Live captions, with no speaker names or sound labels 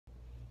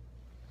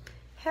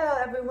Hello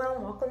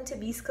everyone, welcome to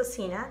Bee's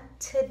Cocina.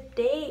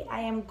 Today I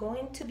am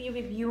going to be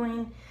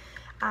reviewing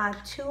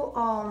two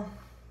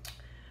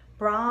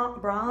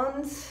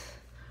Braun's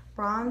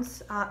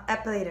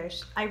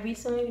Epilators. I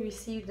recently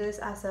received this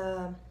as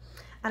a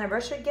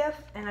anniversary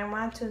gift, and I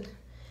want to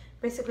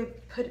basically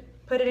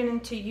put it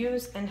into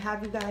use and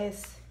have you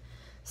guys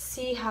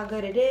see how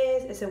good it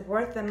is. Is it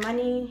worth the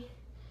money?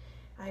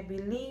 I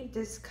believe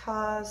this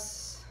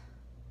costs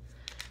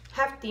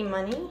hefty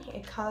money.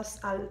 It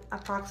costs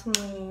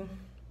approximately,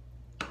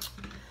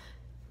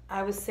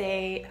 I would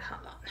say,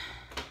 hold on,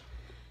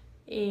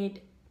 there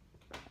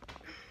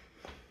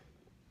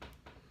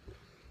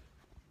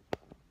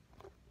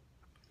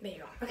you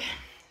go. Okay,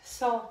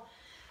 so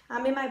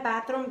I'm in my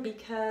bathroom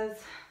because,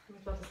 let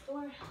me close this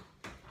door.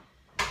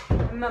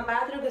 I'm in my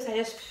bathroom because I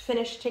just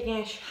finished taking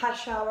a hot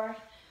shower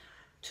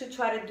to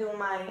try to do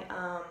my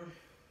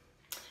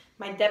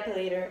my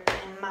depilator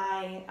in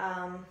my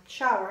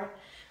shower,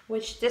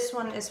 which this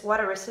one is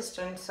water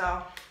resistant,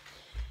 so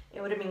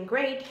it would have been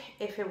great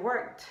if it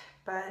worked,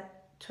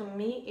 but to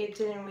me it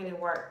didn't really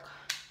work.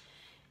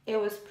 It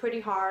was pretty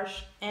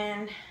harsh,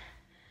 and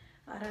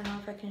I don't know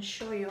if I can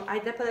show you. I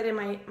depilated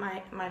my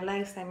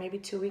legs like maybe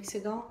 2 weeks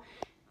ago,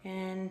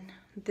 and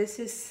this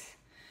is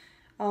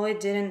all it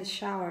did in the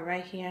shower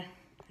right here.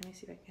 Let me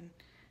see if I can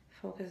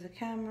focus the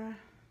camera.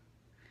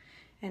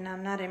 And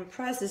I'm not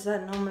impressed. It's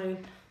not normally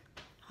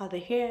how the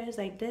hair is,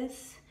 like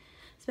this.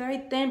 It's very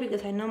thin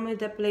because I normally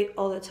depilate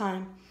all the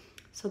time.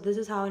 So this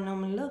is how it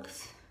normally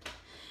looks.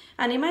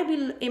 And it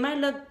might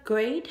look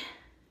great,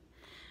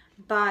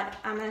 but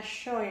I'm gonna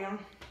show you.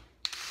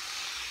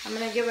 I'm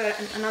gonna give it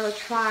another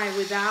try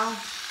without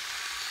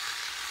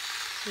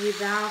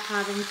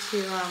having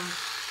to.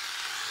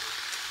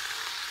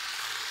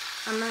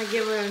 I'm gonna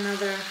give it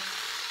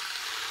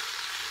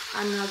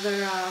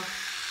another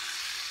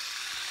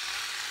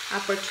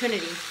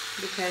opportunity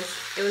because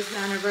it was an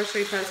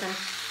anniversary present,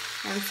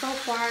 and so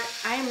far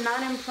I am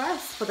not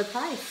impressed for the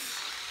price.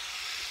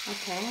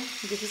 Okay,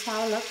 this is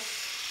how it looks.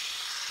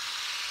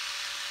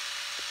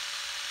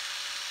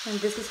 And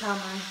this is how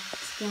my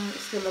skin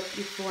used to look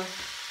before.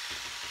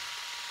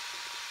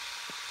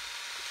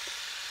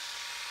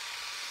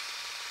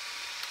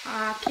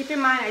 Keep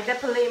in mind, I've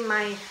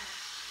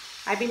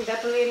been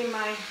depilating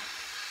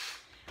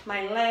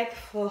my leg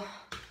for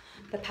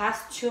the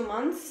past 2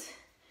 months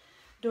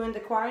during the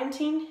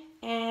quarantine,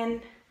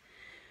 and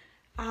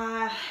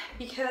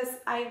because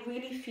I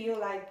really feel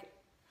like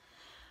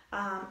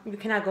you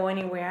cannot go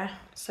anywhere,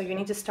 so you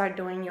need to start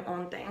doing your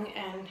own thing.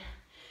 And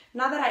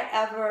not that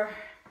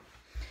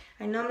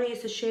I normally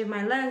used to shave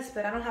my legs,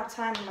 but I don't have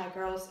time with my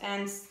girls,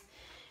 and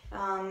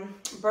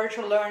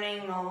virtual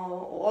learning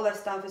or all that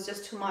stuff is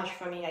just too much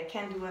for me. I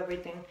can't do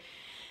everything.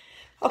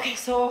 Okay,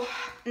 so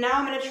now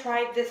I'm gonna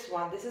try this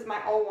one. This is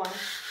my old one,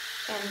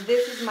 and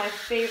this is my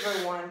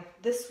favorite one.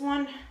 This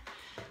one,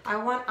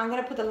 I'm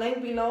gonna put the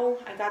link below.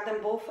 I got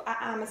them both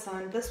at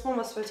Amazon. This one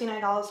was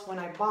 $59 when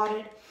I bought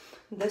it.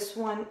 This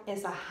one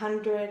is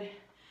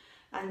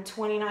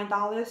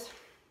 $129.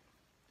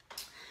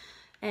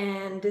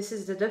 And this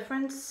is the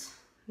difference.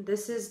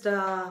 This is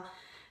the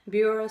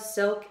Bureau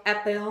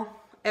Silk-epil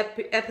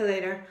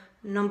Epilator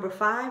number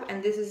 5,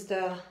 and this is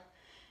the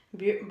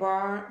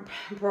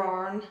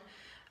Braun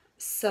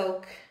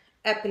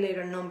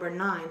Silk-epil number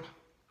 9.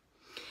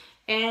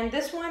 And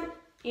this one,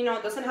 you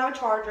know, doesn't have a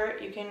charger.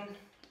 It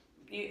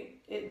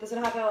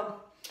doesn't have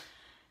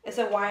it's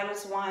a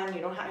wireless one.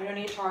 You don't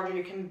need a charger.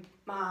 You can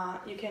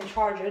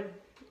charge it,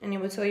 and it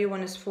will tell you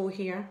when it's full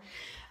here.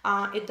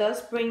 It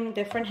does bring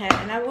different head,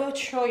 and I will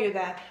show you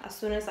that as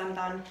soon as I'm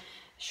done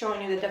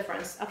showing you the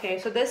difference. Okay,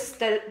 so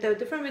the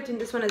difference between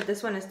this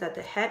one is that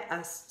the head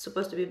is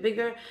supposed to be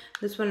bigger.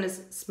 This one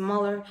is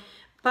smaller,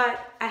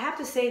 but I have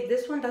to say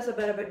this one does a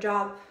better of a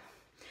job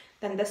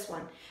than this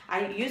one.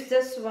 I used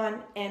this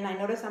one, and I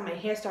noticed that my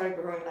hair started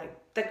growing like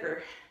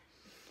thicker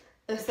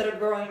instead of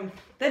growing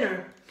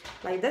thinner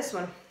like this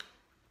one.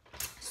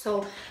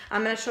 So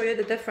I'm gonna show you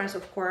the difference.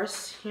 Of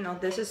course, you know,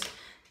 this is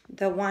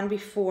the one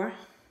before,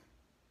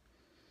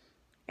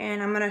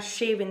 and I'm gonna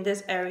shave in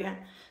this area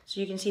so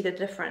you can see the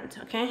difference.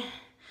 Okay,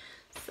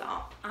 so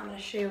I'm gonna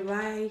shave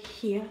right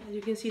here. As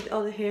you can see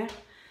all the hair.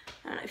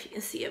 I don't know if you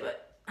can see it,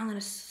 but I'm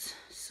gonna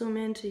zoom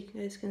in so you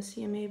guys can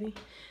see it, maybe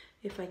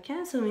if I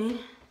can zoom in.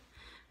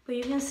 But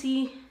you can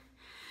see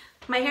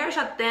my hairs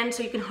are thin,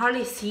 so you can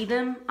hardly see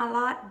them a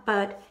lot,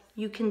 but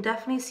you can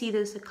definitely see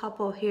there's a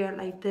couple of hair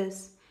like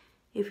this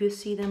if you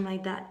see them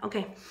like that.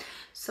 Okay,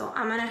 so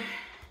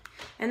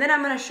and then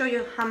I'm gonna show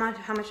you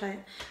what's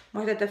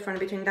the difference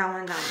between that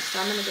one and that one. So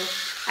I'm gonna go.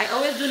 I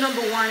always do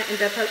number 1 in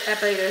the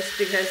epilators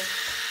because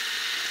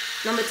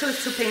number 2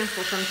 is too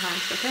painful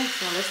sometimes. Okay,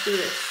 so let's do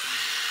this.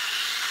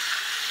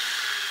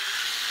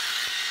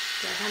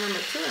 Do I have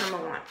number 2 or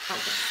number 1?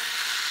 Okay.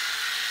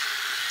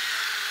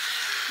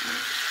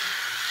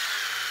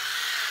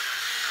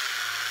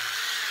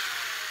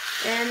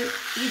 And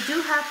you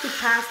do have to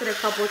pass it a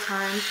couple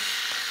times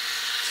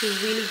to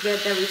really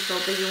get the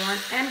result that you want,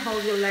 and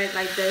hold your leg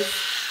like this,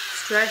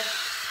 stretch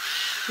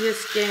your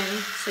skin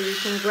so you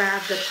can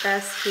grab the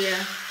best hair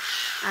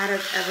out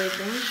of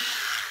everything.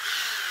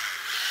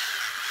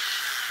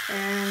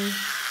 And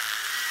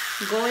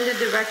go in the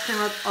direction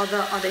of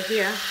the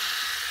hair.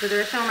 The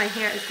direction of my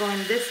hair is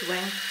going this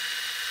way.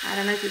 I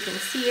don't know if you can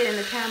see it in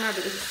the camera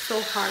because it's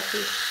so hard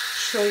to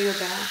show you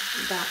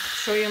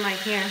show you my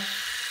hair.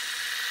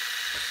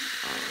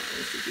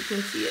 Let's see if you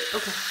can see it.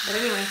 Okay, but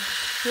anyway,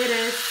 here it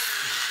is.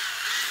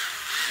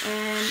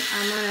 And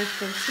I'm gonna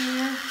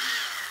continue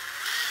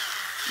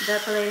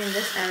depilating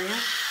this area.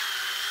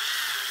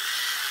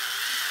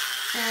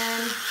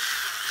 And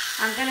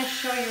I'm gonna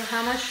show you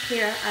how much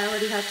hair I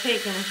already have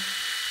taken.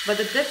 But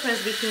the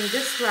difference between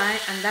this side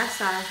and that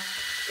side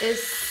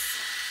is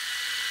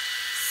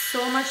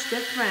so much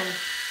different.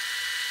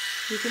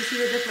 You can see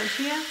the difference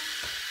here,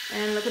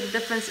 and look at the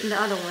difference in the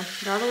other one.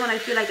 The other one, I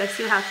feel like I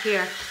still have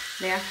hair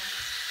there.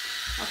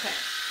 Okay.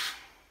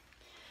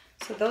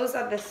 So those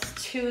are the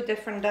two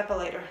different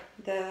depilator.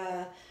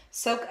 The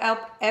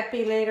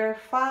Silk-epil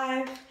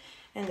 5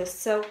 and the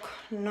Silk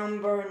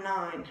number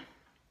 9.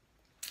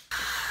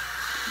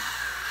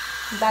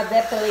 That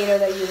depilator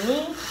that you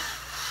need.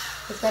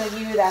 It's going to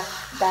give you that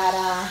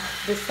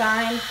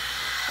design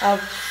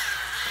of,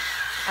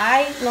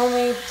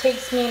 normally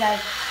takes me like,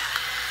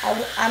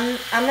 I'm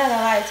not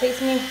gonna lie, it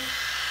takes me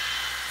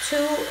 2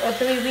 or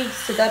 3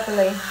 weeks to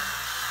depilate.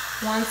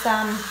 Once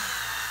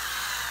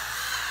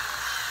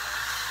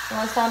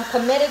I'm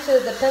committed to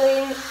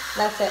depilating,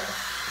 that's it.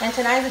 And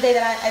tonight's the day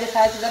that I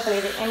decided to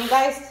depilate it. And you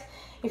guys,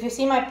 if you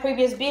see my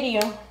previous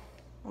video,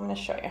 I'm gonna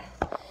show you.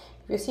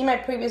 If you see my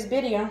previous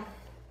video,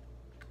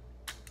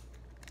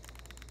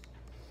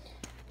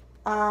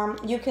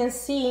 you can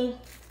see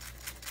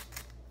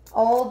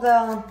all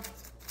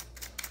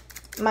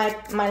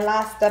my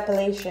last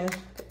depilation,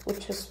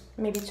 which was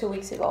maybe 2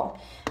 weeks ago.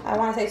 I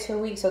want to say 2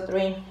 weeks or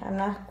 3. I'm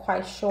not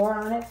quite sure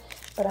on it,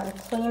 but I'm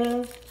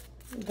cleaning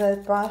the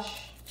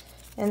brush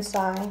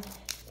inside,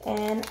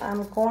 and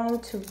I'm going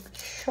to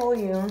show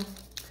you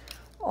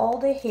all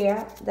the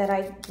hair that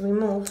I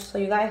removed, so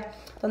you guys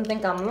don't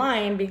think I'm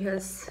lying,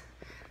 because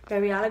the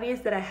reality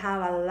is that I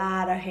have a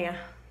lot of hair.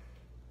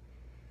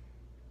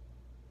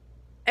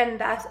 And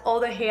that's all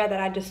the hair that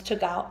I just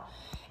took out,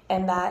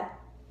 and that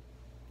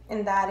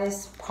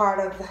is part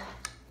of the,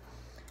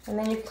 and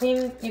then you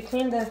clean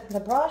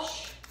the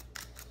brush.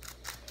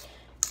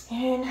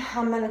 And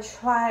I'm gonna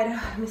try to,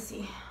 let me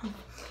see,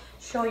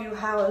 show you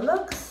how it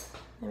looks.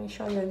 Let me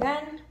show you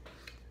again.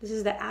 This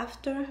is the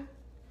after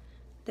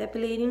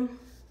depilating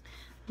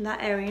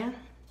that area,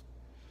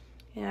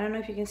 and I don't know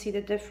if you can see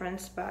the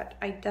difference, but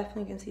I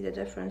definitely can see the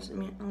difference. I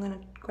mean, I'm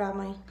gonna grab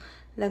my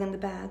leg in the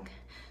bag.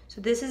 So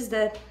this is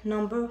the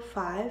number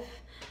 5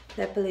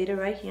 depilator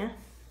right here.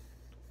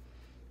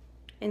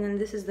 And then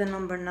this is the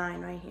number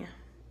 9 right here.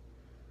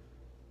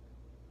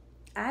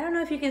 I don't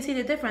know if you can see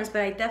the difference,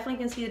 but I definitely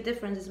can see the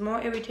difference. It's more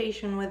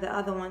irritation with the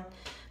other one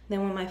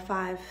than with my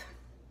 5.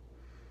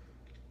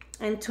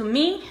 And to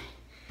me,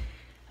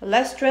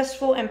 less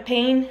stressful and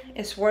pain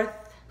is worth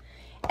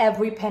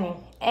every penny.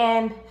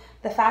 And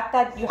the fact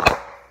that you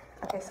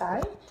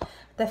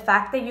the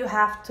fact that you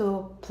have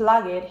to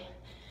plug it,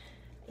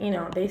 you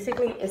know,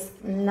 basically it's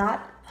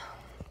not,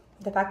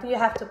 the fact that you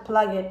have to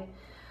plug it,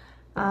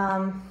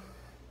 and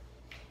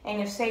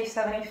you save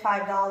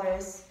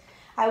 $75.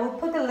 I will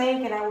put the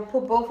link and I will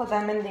put both of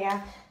them in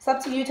there. It's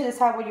up to you to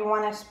decide what you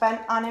want to spend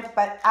on it,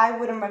 but I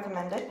wouldn't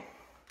recommend it.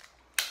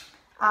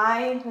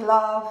 I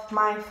love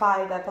my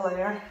 5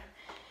 depilator,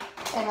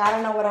 and I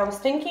don't know what I was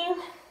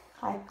thinking.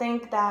 I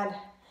think that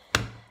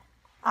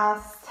I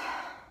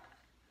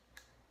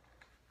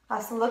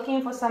was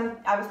looking for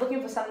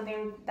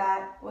something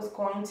that was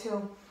going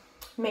to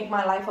make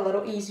my life a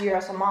little easier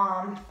as a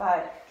mom,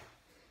 but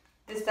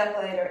this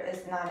depilator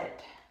is not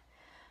it.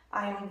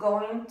 I am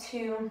going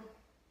to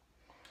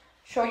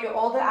show you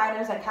all the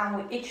items that come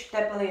with each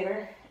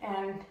depilator,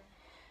 and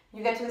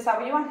you get to decide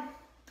what you want.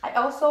 I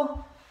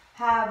also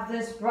have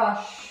this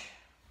brush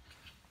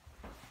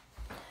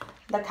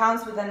that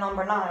comes with the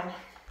number 9.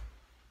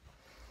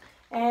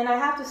 And I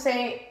have to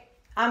say,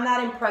 I'm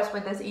not impressed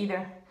with this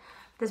either.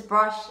 This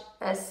brush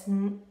there's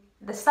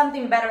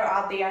something better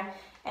out there,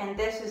 and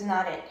this is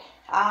not it.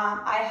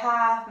 I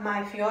have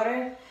my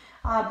Fiore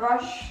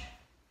brush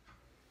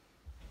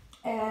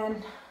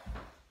and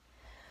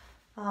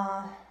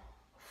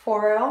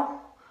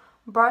Forel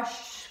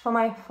brush for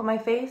my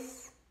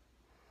face.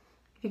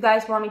 If you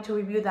guys want me to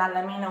review that,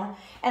 let me know.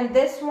 And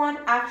this one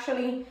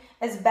actually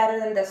is better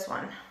than this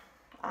one.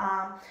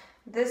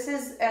 This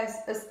is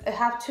it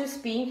have 2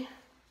 speed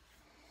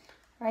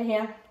right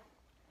here,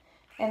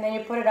 and then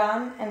you put it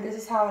on, and this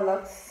is how it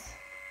looks.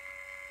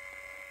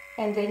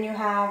 And then you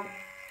have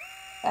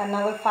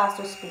another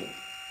faster speed.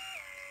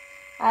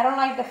 I don't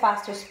like the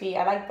faster speed.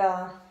 I like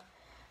the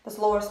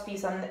slower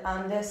speeds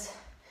on this.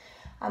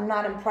 I'm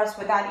not impressed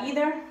with that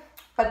either.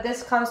 But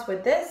this comes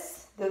with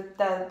this. The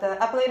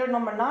epilator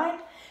number 9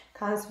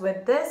 comes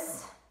with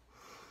this.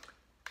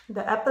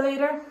 The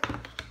epilator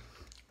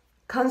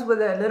comes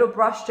with a little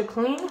brush to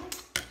clean.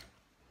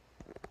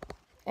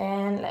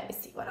 And let me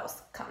see what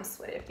else comes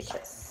with it,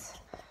 because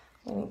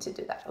we need to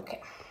do that.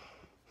 Okay.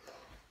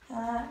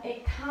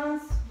 It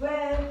comes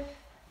with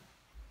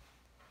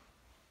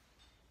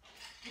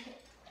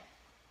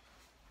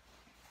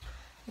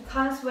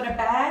a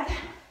bag.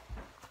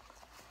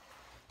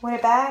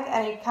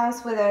 And it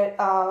comes with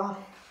a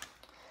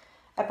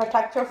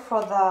protector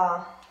for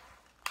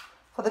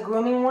the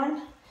grooming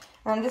one.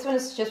 And this one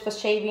is just for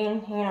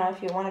shaving, you know,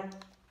 if you want to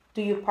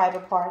do your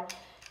private part.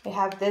 You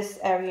have this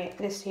area,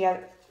 this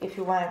here, if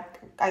you want to,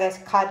 I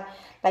guess, cut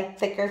like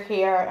thicker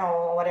hair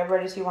or whatever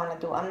it is you want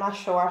to do. I'm not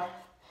sure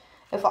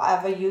if I'll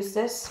ever use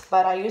this,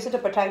 but I use it to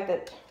protect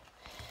it.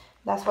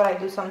 That's what I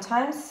do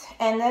sometimes.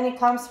 And then it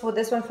comes with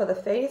this one for the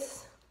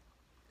face.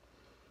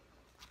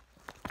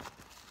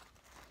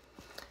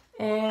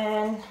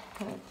 And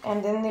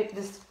then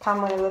this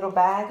comes with a little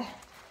bag.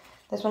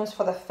 This one is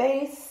for the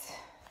face.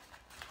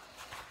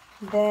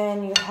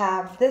 Then you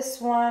have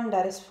this one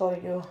that is for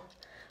you,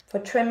 for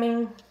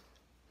trimming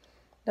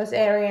those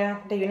areas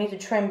that you need to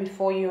trim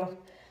before you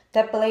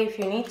depilate if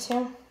you need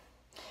to.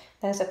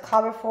 There's a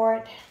cover for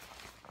it.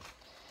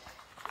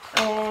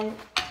 And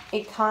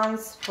it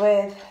comes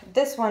with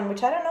this one,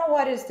 which I don't know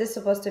what is this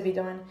supposed to be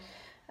doing.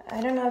 I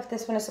don't know if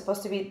this one is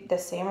supposed to be the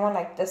same one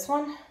like this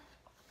one.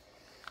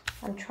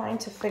 I'm trying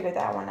to figure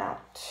that one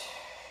out.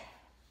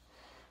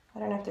 I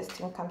don't know if this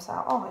thing comes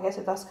out. Oh, I guess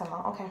it does come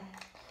out. Okay.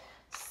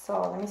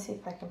 So let me see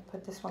if I can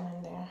put this one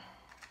in there.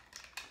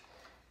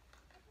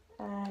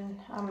 And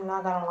I'm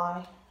not gonna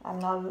lie, I'm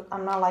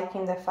not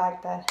liking the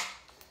fact that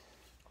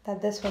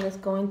this one is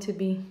going to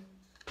be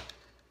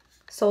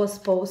so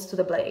exposed to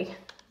the blade.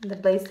 The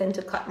blades tend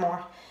to cut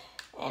more.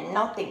 And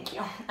no thank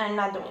you, I'm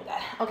not doing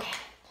that. Okay,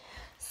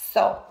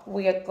 so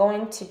we are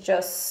going to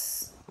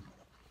just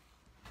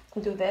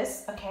do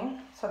this. Okay,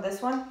 so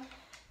this one,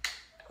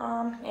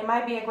 it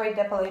might be a great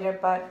depilator,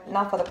 but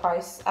not for the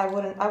price. I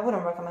wouldn't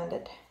recommend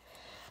it.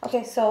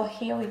 Okay, so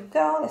here we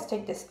go. Let's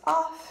take this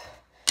off.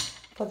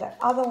 Put the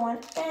other one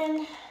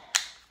in.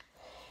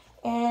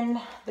 And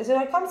this is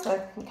what it comes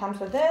with. It comes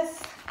with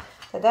this,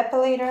 the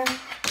depilator.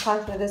 It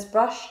comes with this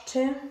brush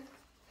too,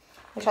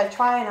 which I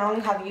try and I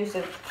only have used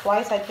it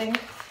twice, I think.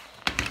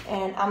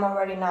 And I'm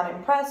already not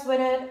impressed with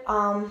it.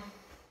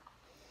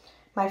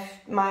 My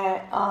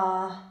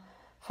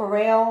for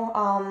real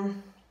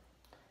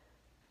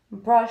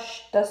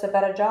brush does a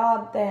better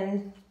job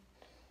than,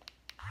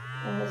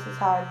 and this is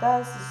how it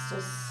does. It's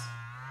just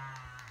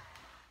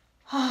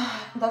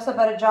does a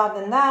better job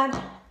than that.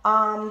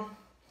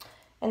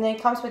 And then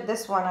it comes with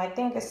this one. I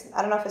think it's,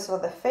 I don't know if it's for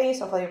the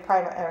face or for your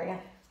private area.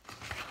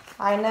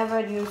 I never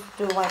used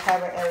to do my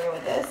private area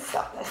with this,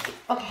 so let's see.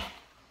 Okay,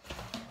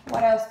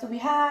 what else do we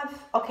have?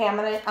 Okay, I'm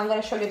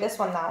gonna show you this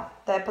one now.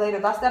 The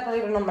epilator, that's the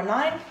epilator number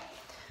 9.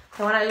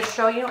 The one I just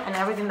show you and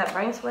everything that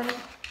brings with it.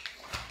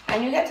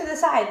 And you get to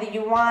decide, do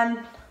you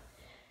want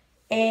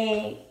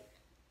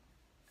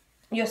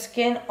your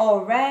skin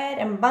all red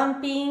and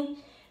bumpy?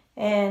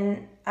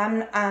 And I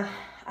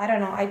don't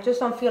know, I just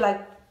don't feel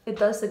like it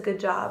does a good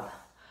job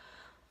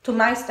to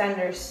my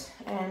standards.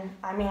 And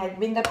I mean, I've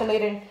been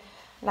depilated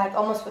like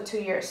almost for 2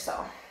 years,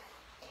 so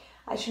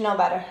I should know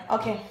better.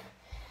 Okay,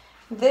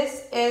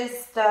 this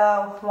is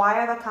the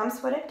wire that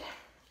comes with it.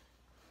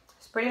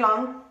 It's pretty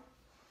long.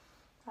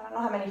 I don't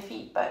know how many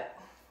feet, but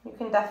you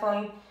can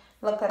definitely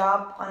look it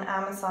up on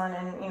Amazon,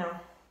 and you know,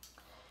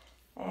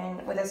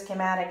 and with a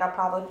schematic, I'll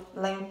probably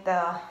link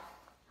the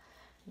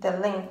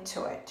link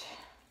to it.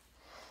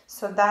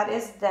 So that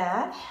is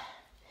that.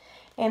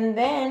 And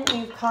then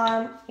you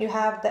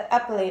have the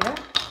epilator.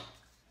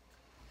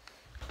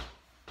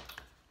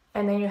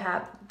 And then you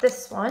have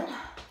this one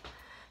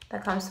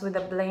that comes with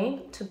a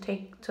blade to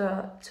take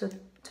to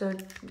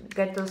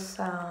get those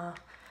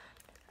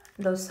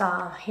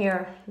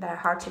hair that are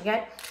hard to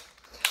get.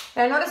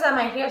 And I noticed that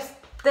my hair is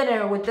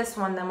thinner with this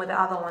one than with the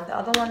other one. The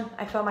other one,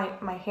 I felt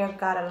my hair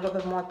got a little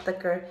bit more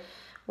thicker,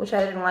 which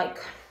I didn't like.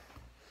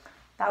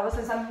 That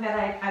wasn't something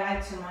that I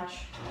liked too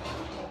much.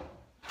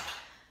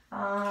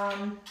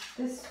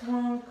 This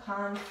one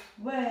comes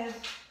with,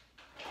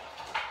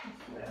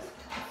 what else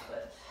comes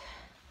with?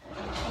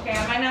 Okay,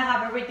 I might not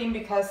have everything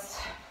because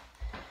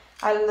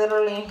I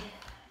literally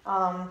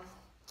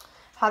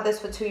had this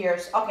for 2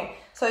 years. Okay,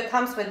 so it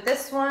comes with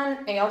this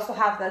one. I also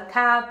have the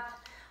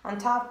cap on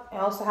top. I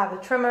also have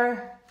the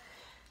trimmer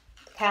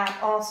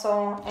cap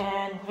also,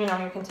 and you know,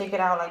 you can take it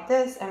out like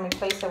this and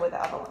replace it with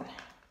the other one.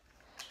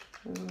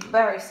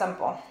 Very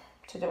simple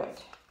to do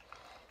it.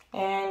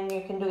 And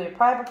you can do the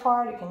private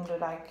part, you can do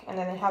like, and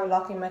then they have a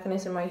locking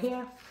mechanism right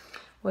here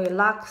where it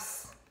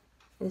locks.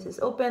 This is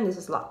open, this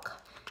is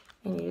lock,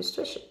 and you just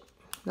twist it,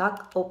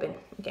 lock, open.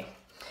 Okay,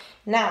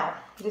 now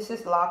this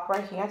is locked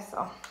right here.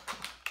 So,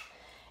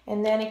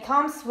 and then it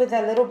comes with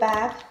a little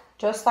bag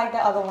just like the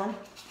other one.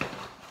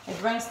 It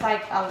brings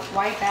like a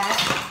white bag.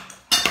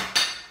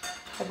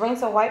 It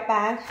brings a white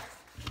bag,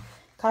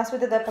 comes with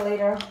the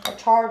depilator, a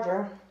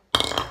charger,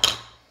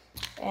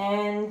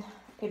 and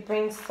it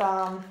brings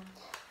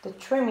the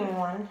trimming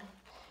one,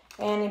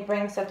 and it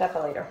brings a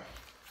depilator.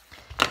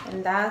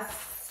 And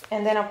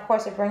then of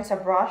course it brings a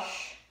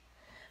brush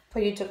for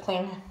you to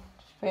clean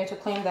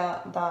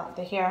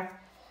the hair.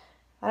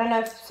 I don't know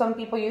if some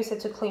people use it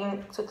to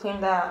clean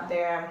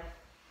their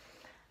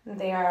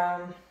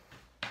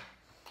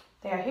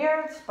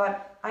hairs,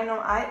 but I know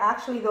I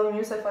actually don't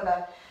use it for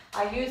that.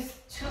 I use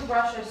 2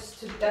 brushes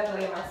to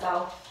depilate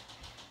myself.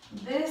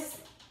 This,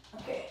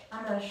 okay,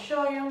 I'm gonna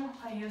show you.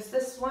 I use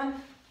this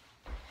one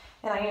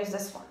and I use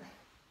this one.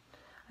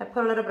 I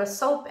put a little bit of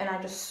soap and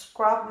I just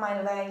scrub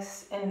my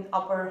legs in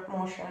upper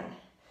motion,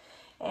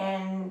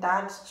 and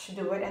that should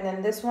do it. And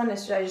then this one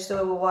is I just do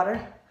it with water,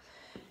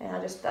 and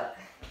I just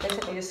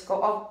basically just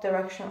go up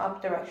direction,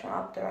 up direction,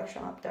 up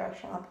direction, up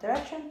direction, up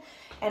direction,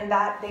 and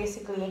that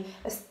basically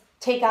is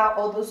take out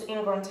all those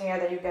ingrown hair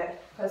that you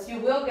get, because you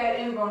will get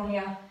ingrown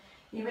hair.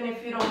 Even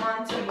if you don't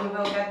want to, you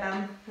will get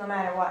them no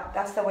matter what.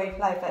 That's the way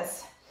life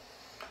is.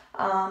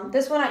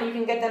 This one, you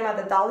can get them at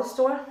the dollar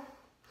store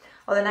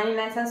or the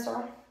 99-cent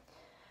store.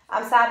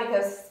 I'm sad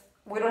because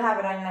we don't have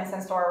a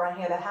 99-cent store around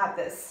here that have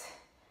this.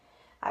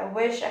 I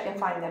wish I can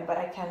find them, but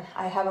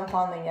I haven't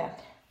found them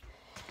yet.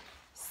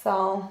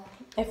 So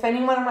if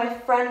any one of my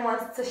friends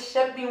wants to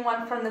ship me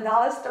one from the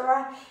dollar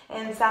store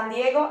in San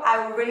Diego,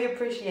 I would really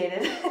appreciate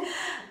it.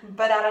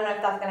 But I don't know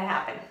if that's gonna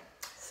happen.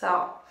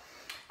 So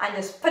I'm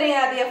just putting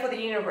an idea for the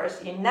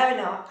universe. You never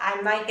know,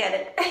 I might get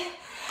it.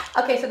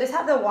 Okay, so this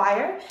has the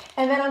wire,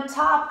 and then on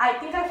top, I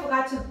think I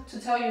forgot to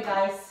tell you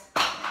guys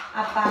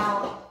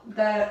about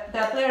the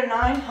Epilator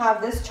 9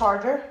 have this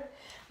charger,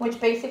 which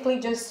basically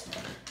just,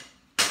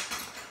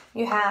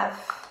 you have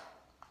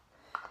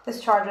this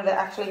charger that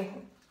actually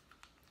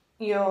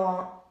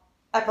your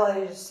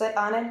epilator just sit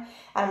on it,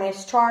 and when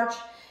it's charged,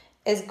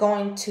 it's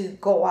going to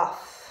go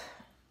off.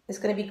 It's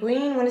going to be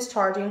green when it's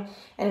charging,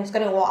 and it's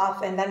going to go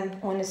off, and then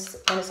when it's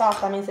off,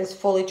 that means it's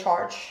fully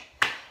charged.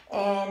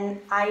 And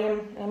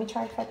let me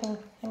try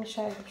to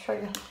show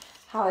you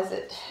how is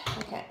it.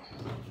 Okay.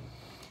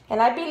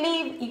 And I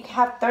believe you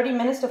have 30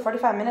 minutes to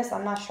 45 minutes,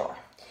 I'm not sure.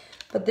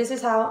 But this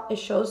is how it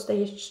shows that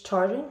it's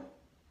charging.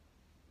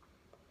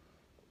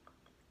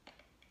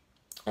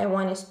 And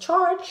when it's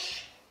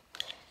charged,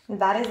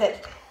 that is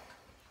it.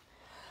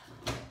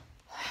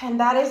 And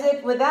that is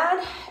it with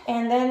that.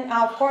 And then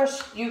of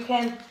course you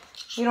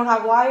don't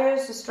have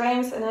wires,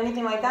 strings, and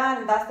anything like that.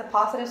 And that's the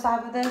positive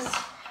side of this.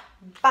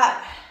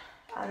 But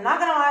I'm not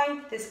gonna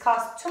lie, this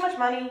costs too much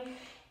money,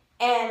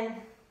 and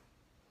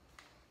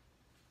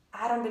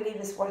I don't believe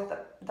it's worth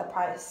the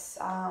price.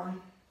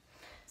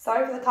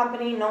 Sorry for the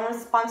company, no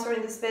one's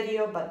sponsoring this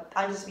video, but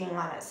I'm just being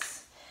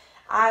honest.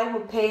 I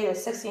would pay the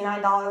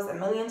 $69 a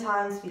million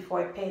times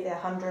before I pay the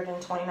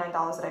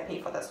 $129 that I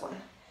paid for this one.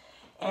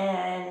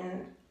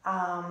 And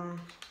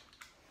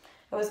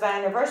it was my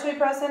anniversary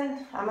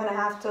present. I'm gonna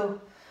have to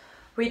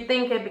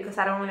rethink it because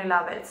I don't really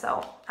love it,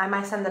 so I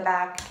might send it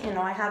back. You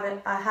know, I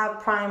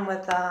have Prime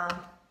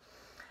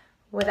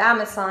with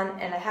Amazon,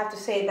 and I have to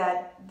say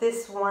that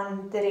this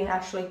one didn't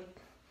actually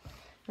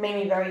make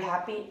me very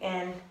happy.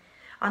 And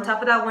on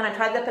top of that, when I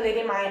tried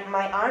depilating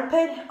my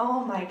armpit,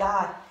 oh my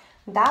god,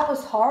 that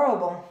was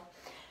horrible.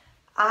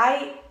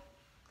 I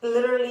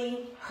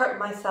literally hurt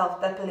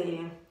myself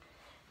depilating,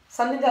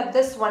 something that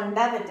this one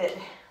never did.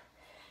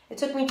 It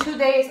took me 2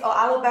 days of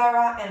aloe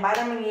vera and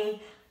vitamin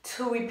E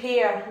to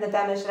repair the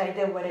damage that I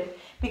did with it,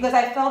 because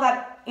I felt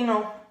that, you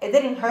know, it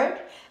didn't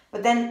hurt,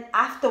 but then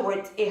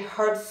afterwards it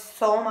hurts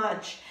so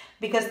much,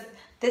 because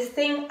this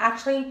thing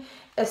actually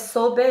is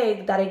so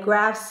big that it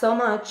grabs so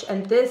much,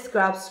 and this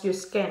grabs your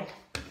skin.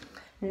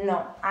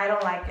 No, I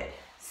don't like it.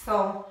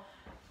 So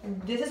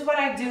this is what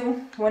I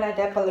do when I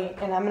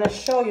depilate, and I'm gonna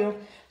show you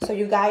so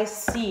you guys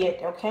see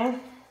it, okay?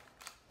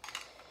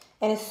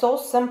 And it's so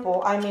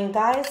simple. I mean,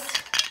 guys,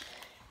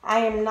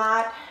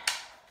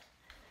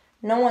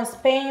 no one's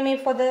paying me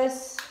for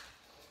this.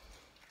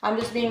 I'm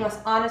just being as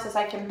honest as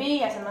I can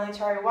be as a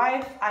military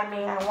wife. I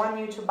mean, I want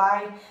you to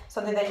buy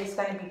something that is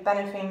going to be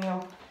benefiting you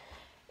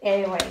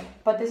anyway.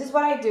 But this is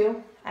what I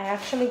do. I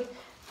actually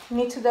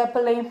need to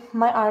depilate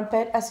my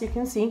armpit, as you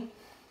can see.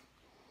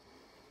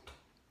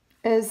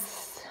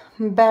 It's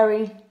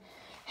very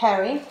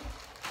hairy.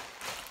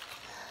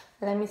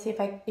 Let me see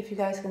if you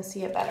guys can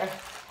see it better.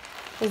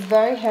 It's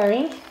very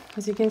hairy,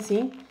 as you can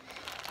see.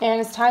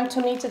 And it's time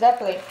to me to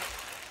depilate.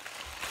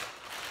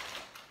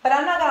 But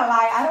I'm not gonna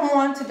lie, I don't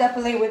want to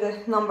depilate with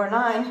a number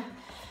 9.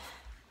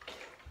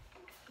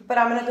 But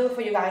I'm gonna do it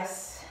for you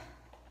guys.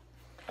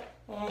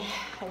 And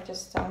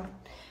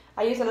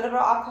I use a little bit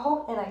of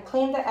alcohol and I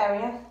clean the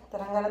area that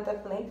I'm gonna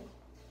depilate.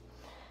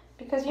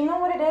 Because you know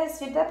what it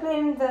is, you're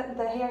depilating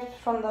the hair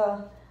from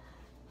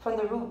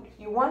the root.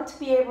 You want to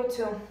be able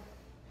to,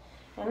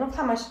 and look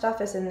how much stuff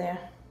is in there.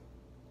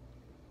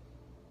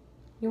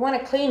 You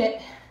wanna clean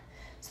it,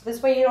 so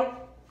this way you don't,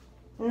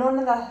 none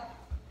of the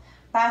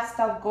bad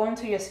stuff going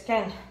to your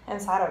skin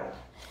inside of it.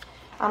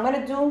 I'm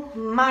gonna do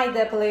my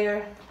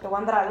depilator, the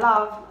one that I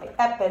love, like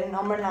Epilator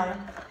number 9.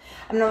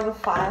 I'm number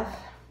 5.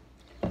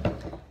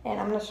 And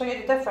I'm gonna show you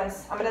the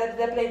difference. I'm gonna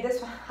depilate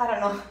this one. I don't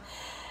know.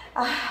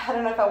 I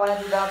don't know if I wanna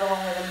do the other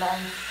one with a 9.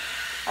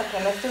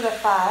 Okay, let's do the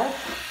 5.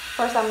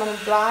 First I'm gonna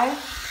dry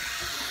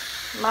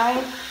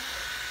my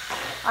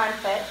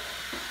armpit.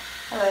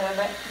 a little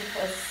bit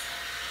because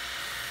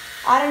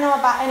I don't know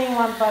about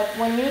anyone, but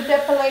when you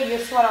depilate, you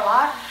sweat a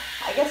lot.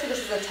 I guess this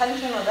is the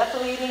tension of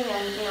depilating,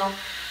 and you know,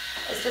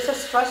 it's just so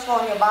stressful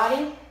on your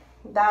body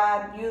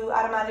that you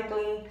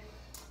automatically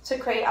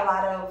secrete a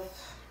lot of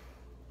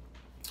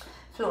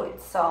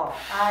fluid. So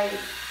I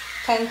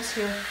tend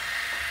to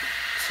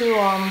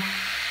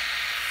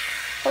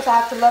because I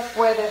have to look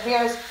where the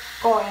hair is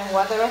going,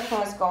 what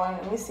direction it's going.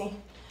 Let me see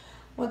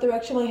what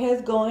direction my hair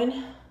is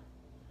going.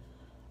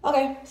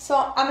 Okay,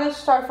 so I'm gonna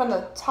start from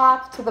the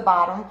top to the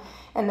bottom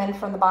and then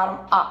from the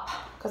bottom up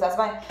because that's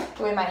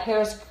the way my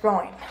hair is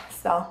growing.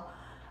 So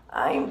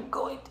I'm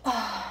going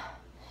I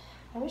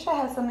wish I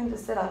had something to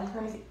sit on.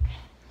 Let me see.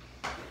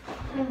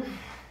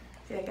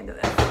 See if I can do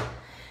this.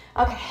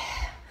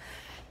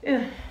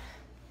 Okay.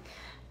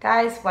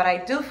 Guys, what I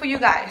do for you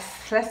guys,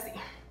 let's see.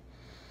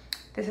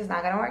 This is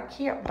not gonna work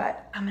here,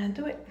 but I'm gonna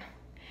do it.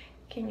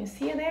 Can you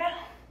see it there?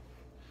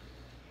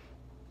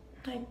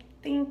 I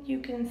think you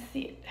can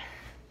see it.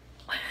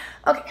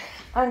 Okay,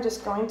 I'm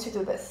just going to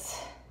do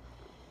this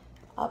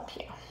up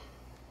here.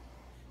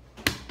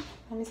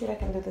 Let me see if I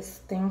can do this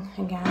thing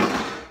again.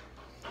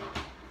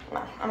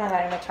 No, I'm not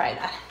even gonna try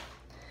that.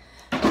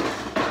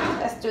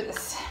 Let's do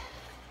this.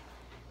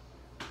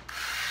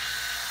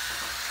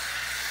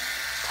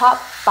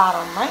 Top,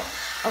 bottom, right?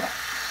 Okay.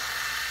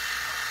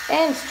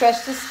 And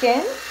stretch the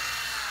skin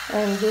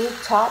and do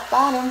top,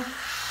 bottom.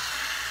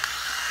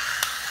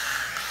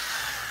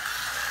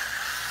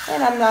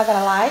 And I'm not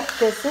gonna lie,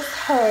 this is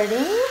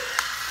hurting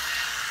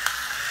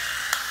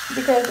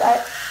because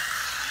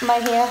my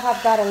hair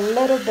have got a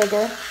little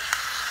bigger.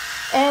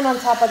 And on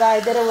top of that, I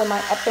did it with my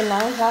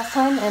Epilator last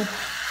time and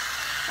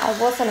I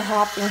wasn't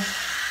happy.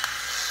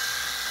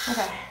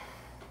 Okay.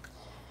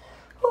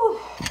 Whew.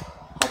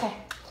 Okay.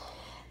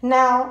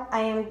 Now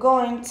I am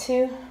going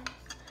to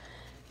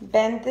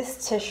bend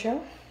this tissue,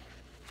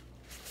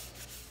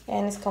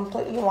 and it's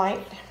completely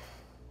white.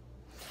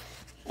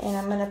 And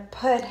I'm gonna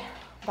put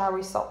that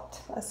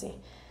result. Let's see.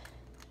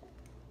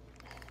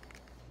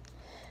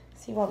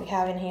 See what we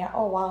have in here.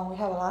 Oh wow, we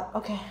have a lot.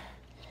 Okay.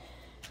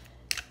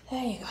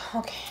 There you go.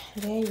 Okay,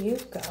 there you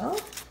go.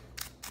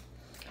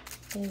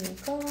 There you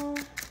go.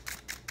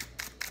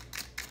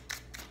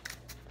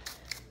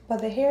 But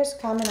the hair is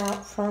coming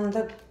out from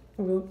the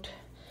root.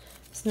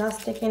 It's not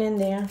sticking in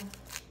there.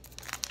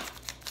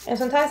 And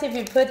sometimes if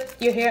you put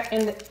your hair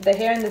in the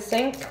hair in the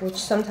sink, which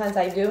sometimes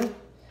I do,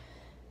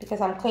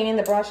 because I'm cleaning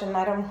the brush and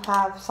I don't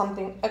have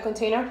a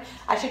container,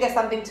 I should get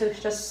something to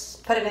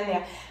just put it in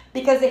there.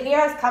 Because the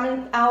hair is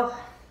coming out,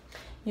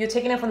 you're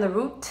taking it from the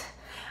root.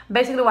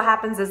 Basically what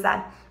happens is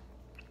that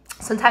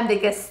sometimes they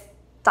get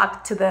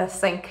stuck to the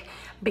sink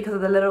because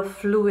of the little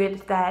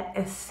fluid that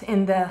is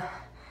in the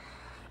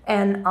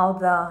end of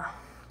the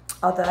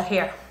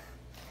hair.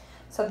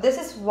 So this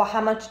is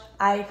how much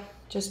I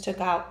just took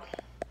out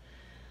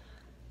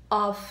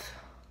of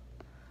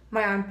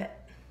my armpit,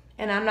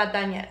 and I'm not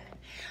done yet.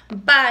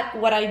 But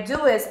what I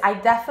do is I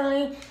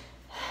definitely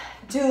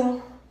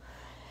do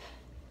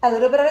a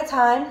little bit at a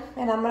time,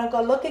 and I'm gonna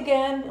go look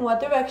again in what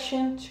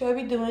direction should I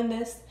be doing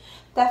this.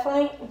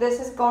 Definitely this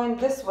is going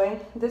this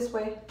way,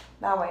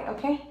 that way,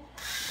 okay?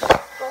 So,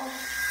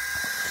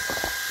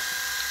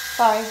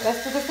 sorry,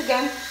 let's do this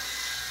again.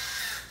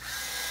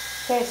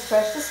 Okay,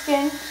 stretch the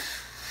skin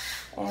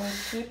and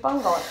keep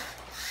on going.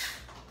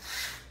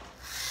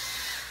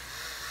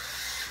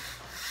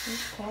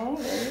 Okay,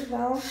 there you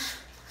go.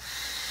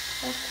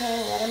 Okay,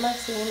 what am I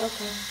seeing?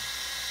 Okay.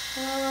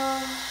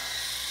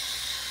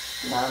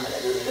 Now I'm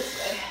gonna do it this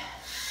way.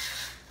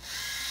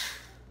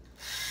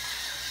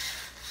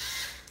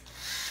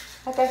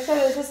 Like I said,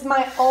 this is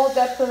my old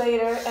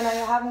depilator, and I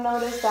have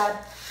noticed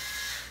that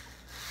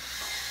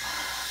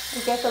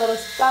it gets a little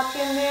stuck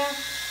in there.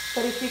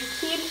 But if you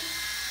keep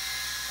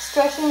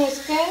stretching your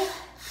skin,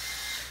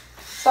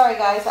 sorry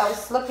guys, I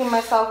was looking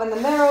myself in the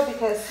mirror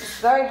because it's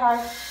very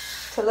hard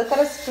to look at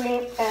a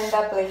screen and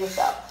depilate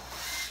yourself.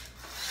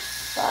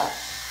 But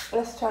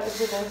let's try to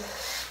do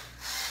this.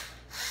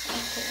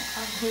 Okay,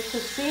 I'm here to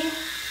see.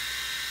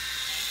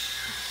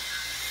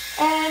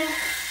 And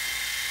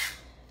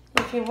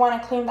if you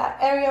want to clean that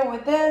area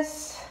with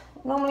this,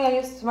 normally I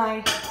use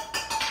my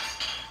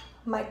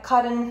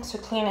cotton to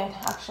clean it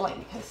actually,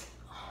 because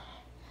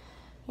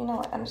you know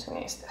what, I'm just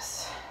gonna use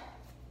this.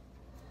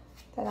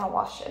 Then I'll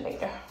wash it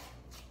later.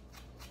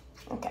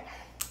 Okay,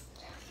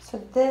 so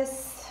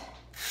this,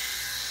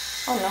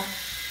 oh no,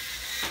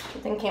 the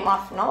thing came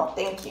off. No,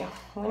 thank you.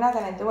 We're not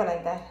gonna do it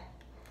like that.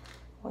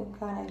 We're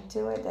gonna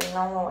do it the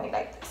normal way,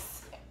 like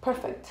this.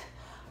 Perfect.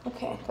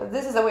 Okay, so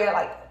this is the way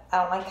I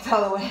don't like it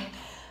all the way.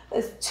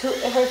 It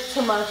hurts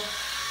too much.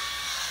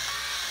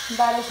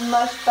 That is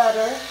much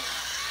better,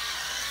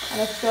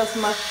 and it feels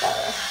much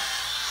better.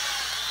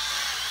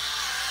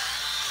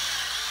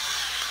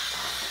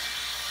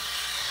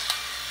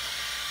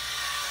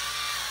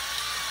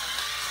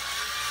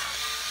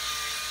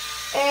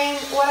 And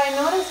what I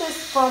notice is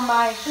for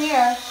my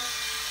hair,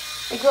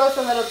 it grows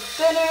a little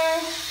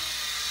thinner,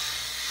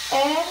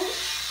 and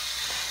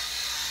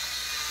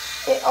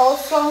it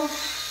also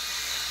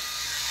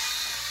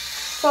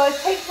So it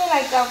takes me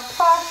like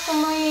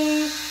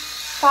approximately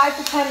 5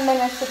 to 10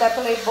 minutes to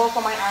depilate both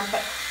of my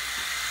armpits.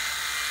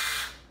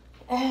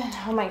 And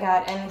oh my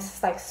god, and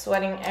it's like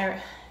sweating air.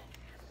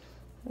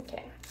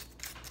 Okay,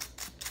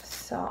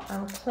 so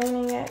I'm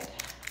cleaning it.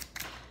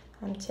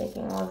 I'm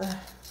taking all the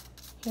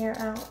hair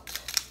out.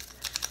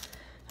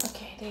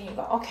 Okay, there you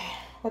go. Okay,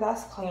 well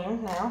that's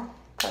clean now.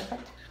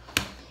 Perfect.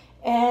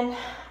 And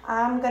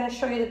I'm gonna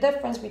show you the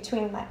difference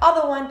between my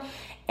other one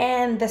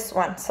and this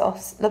one. So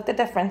look the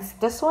difference.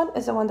 This one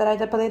is the one that I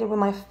depilated with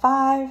my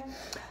 5.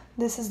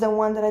 This is the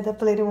one that I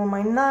depilated with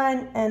my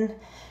 9, and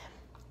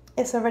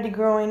it's already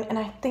growing, and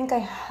I think I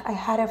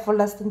had it for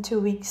less than 2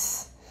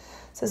 weeks.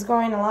 So it's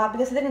growing a lot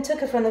because it didn't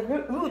took it from the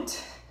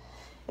root.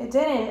 It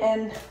didn't,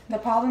 and the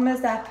problem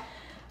is that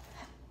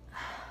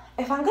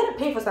if I'm gonna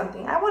pay for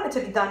something, I want it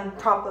to be done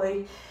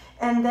properly,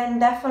 and then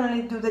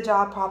definitely do the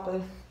job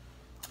properly.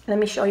 Let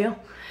me show you.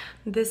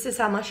 This is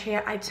how much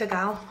hair I took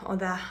out on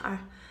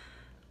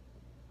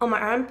my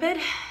armpit,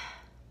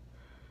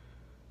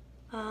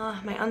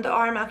 my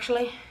underarm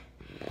actually,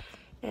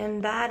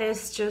 and that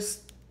is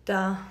just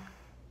the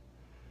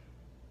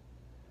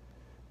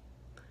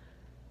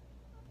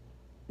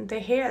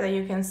hair that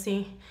you can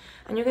see,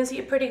 and you can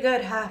see pretty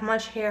good how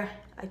much hair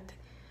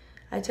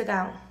I took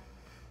out.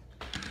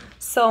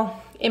 So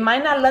it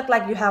might not look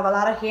like you have a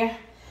lot of hair,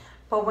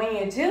 but when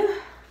you do,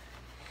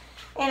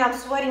 and I'm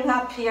sweating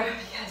up here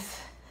because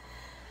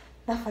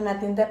not for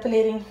nothing,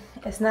 depilating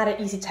is not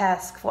an easy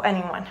task for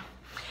anyone,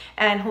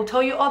 and who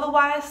told you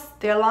otherwise,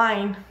 they're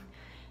lying.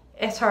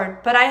 It's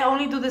hard, but I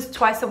only do this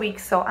twice a week,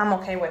 so I'm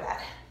okay with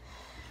that.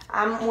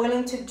 I'm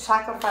willing to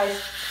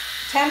sacrifice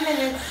 10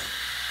 minutes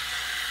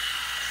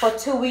for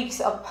 2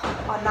 weeks of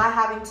not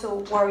having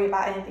to worry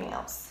about anything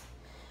else.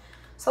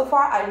 So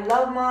far, I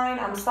love mine.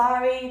 I'm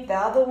sorry, the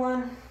other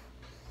one,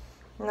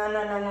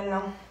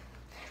 no.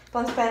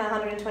 Don't spend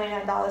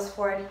 $129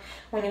 for it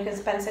when you can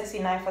spend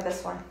 $69 for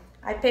this one.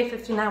 I paid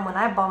 $59 when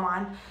I bought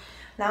mine.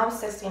 Now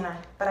it's $69,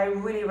 but I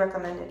really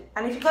recommend it.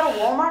 And if you go to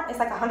Walmart, it's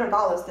like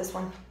 $100 this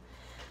one.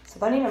 So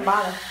don't even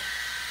bother.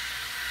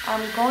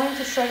 I'm going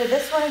to show you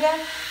this one again.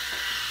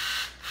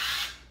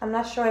 I'm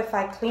not sure if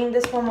I cleaned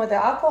this one with the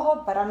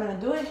alcohol, but I'm gonna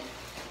do it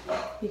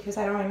because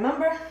I don't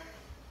remember.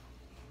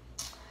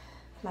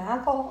 My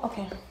alcohol,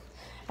 okay.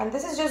 And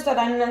this is just the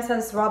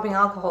 99-cent rubbing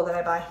alcohol that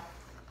I buy.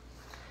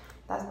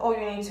 That's all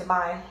you need to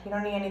buy. You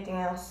don't need anything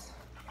else.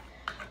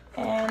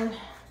 And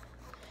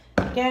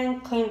again,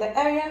 clean the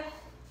area.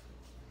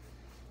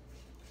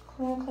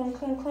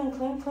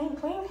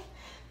 Clean.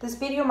 This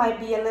video might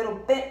be a little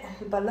bit,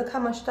 but look how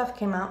much stuff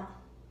came out.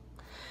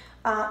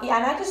 Yeah,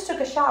 and I just took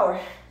a shower,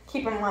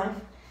 keep in mind.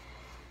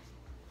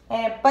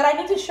 But I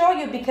need to show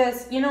you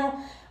because, you know,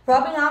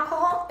 rubbing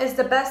alcohol is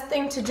the best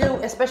thing to do,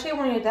 especially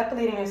when you're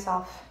depilating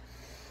yourself.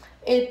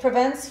 It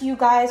prevents you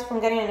guys from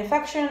getting an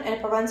infection, and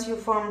it prevents you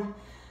from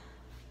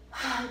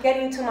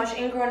getting too much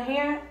ingrown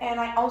hair. And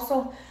I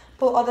also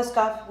put other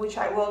stuff, which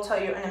I will tell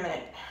you in a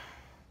minute.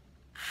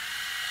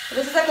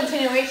 This is a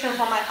continuation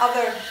from my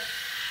other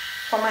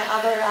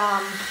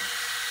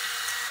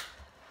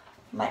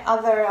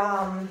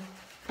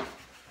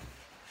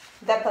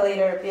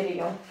depilator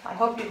video. I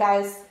hope you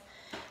guys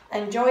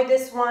enjoy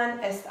this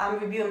one, as I'm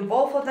reviewing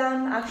both of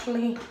them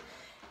actually,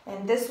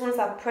 and this ones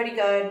are pretty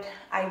good.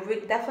 I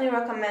definitely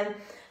recommend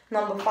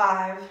number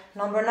 5.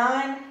 Number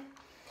 9,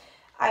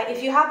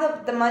 if you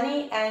have the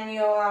money and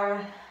you're,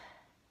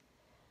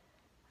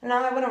 no,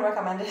 I wouldn't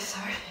recommend it,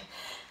 sorry.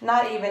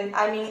 Not even.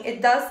 I mean,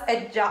 it does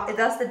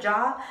the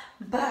job,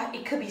 but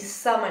it could be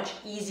so much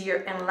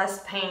easier and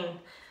less pain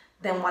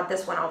than what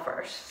this one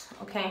offers.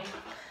 Okay,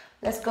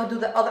 let's go do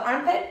the other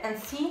armpit and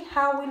see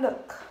how we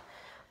look.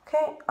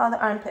 Okay, other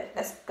armpit.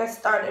 Let's get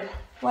started.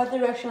 What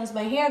direction is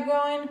my hair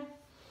growing?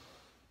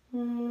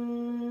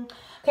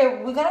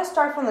 Okay, we're gonna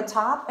start from the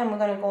top and we're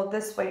gonna go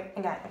this way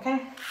again.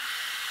 Okay.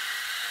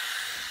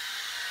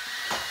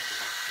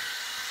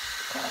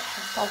 Okay,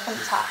 let's start from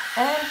the top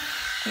and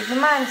keep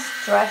in mind,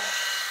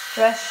 stretch.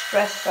 Okay,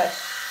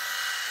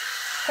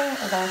 I'm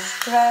gonna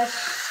stretch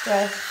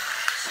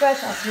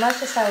as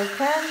much as I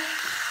can.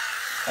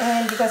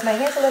 And because my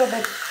hair is a little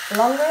bit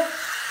longer,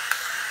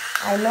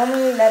 I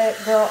normally let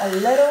it grow a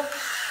little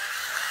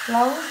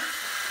long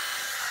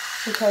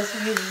because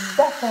you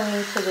definitely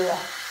need to do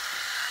that.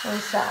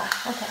 Inside.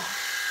 Okay.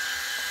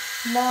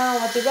 Now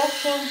what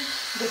direction?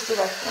 This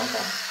direction.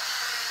 Okay.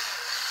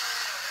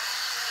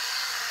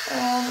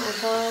 And we're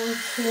going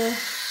to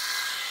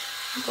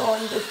go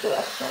in this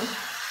direction.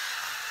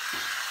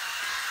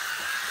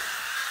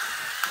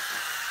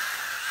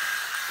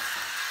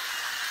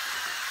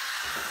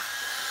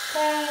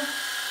 Okay,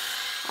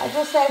 I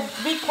just said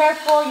be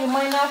careful, you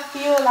might not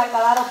feel like a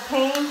lot of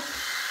pain,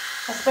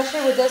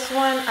 especially with this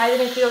one. I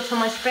didn't feel too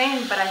much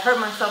pain, but I hurt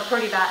myself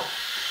pretty bad.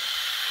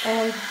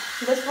 And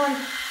this one,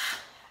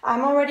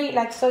 I'm already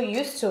like so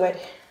used to it.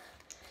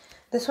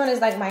 This one is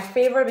like my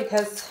favorite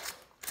because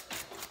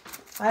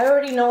I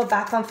already know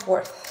back and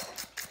forth.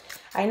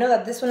 I know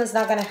that this one is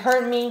not gonna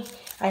hurt me.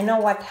 I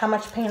know how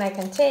much pain I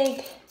can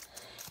take.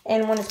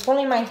 And when it's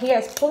pulling my hair,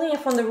 it's pulling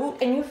it from the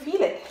root and you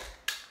feel it.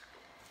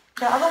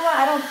 The other one,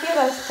 I don't feel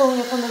that it's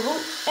pulling it from the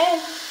root. And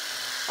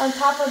on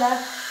top of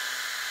that,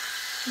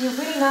 you're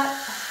really not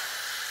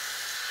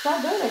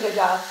doing a good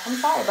job. I'm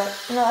sorry, but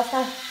you know, that's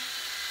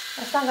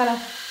not gonna,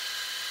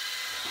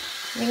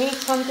 you need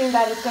something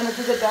that is gonna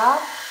do the job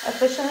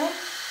efficiently.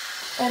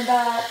 And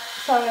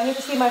sorry, I need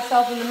to see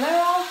myself in the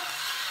mirror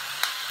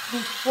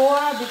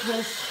before,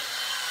 because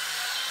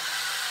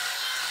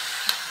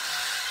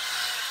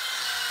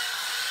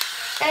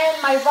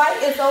and my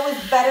right is always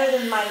better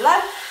than my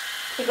left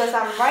because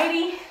I'm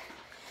righty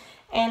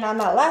and I'm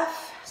not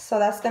left, so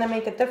that's gonna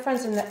make a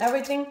difference in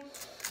everything.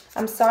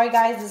 I'm sorry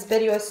guys, this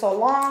video is so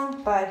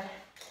long, but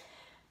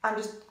I'm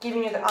just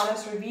giving you the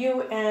honest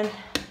review, and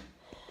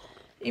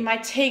it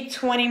might take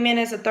 20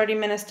 minutes or 30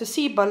 minutes to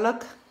see, but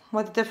look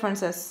what the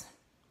difference is.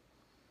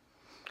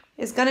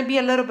 It's gonna be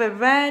a little bit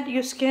red,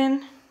 your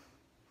skin,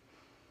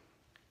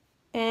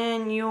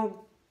 and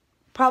you'll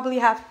probably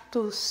have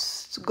to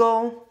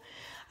go,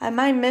 I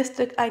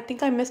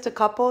think I missed a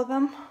couple of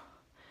them.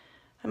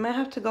 I might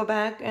have to go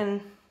back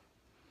and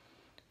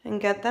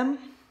get them.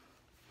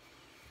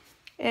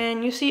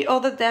 And you see all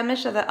the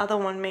damage that the other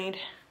one made.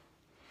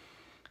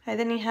 I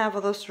didn't have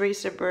all those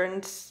razor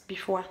burns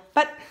before,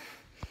 but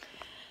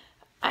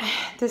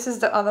this is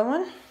the other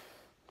one.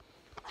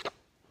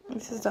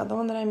 This is the other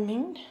one that I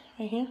made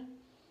right here.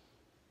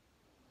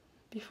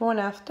 Before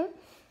and after.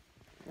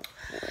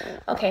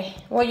 Okay,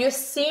 well, you've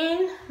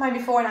seen my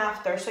before and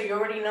after, so you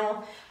already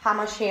know how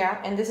much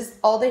hair, and this is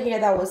all the hair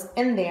that was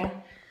in there.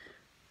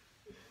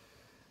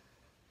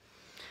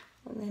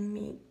 Let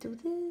me do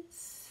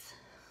this.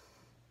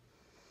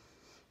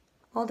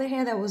 All the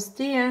hair that was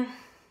there.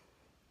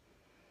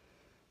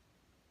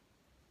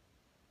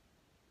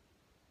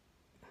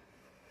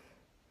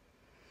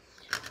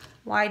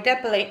 Why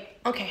depilate?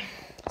 Okay,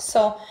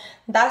 so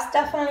that's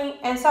definitely,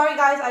 and sorry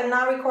guys, I'm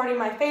not recording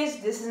my face.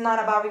 This is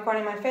not about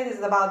recording my face, this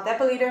is about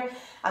Depilator.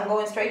 I'm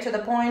going straight to the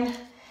point,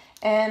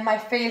 and my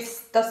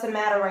face doesn't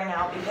matter right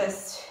now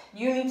because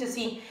you need to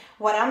see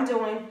what I'm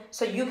doing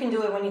so you can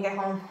do it when you get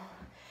home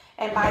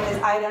and buy this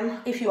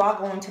item if you are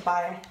going to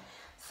buy it.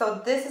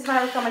 So this is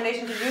my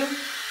recommendation to you.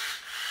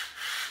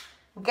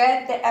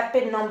 Get the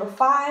Epic number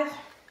 5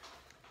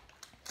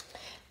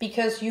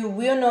 because you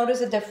will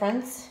notice a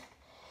difference.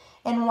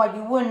 And what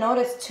you will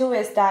notice too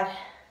is that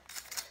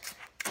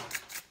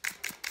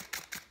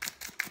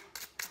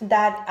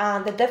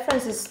the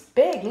difference is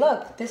big.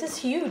 Look, this is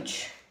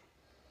huge.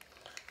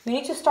 You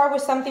need to start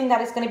with something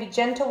that is going to be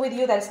gentle with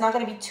you, that it's not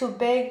going to be too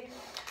big,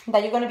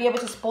 that you're going to be able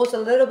to expose a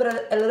little bit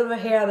of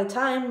hair at a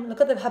time.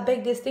 Look at how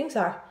big these things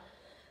are.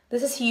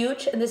 This is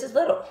huge and this is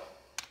little.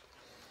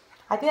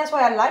 I think that's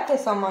why I like it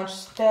so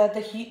much.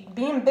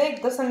 Being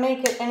big doesn't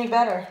make it any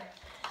better.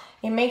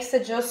 It makes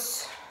it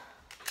just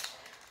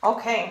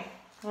okay.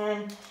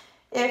 And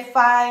if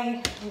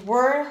I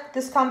were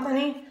this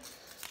company,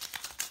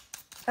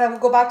 I would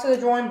go back to the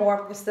drawing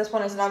board because this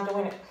one is not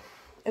doing it.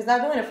 It's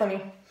not doing it for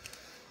me.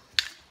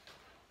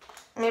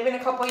 Maybe in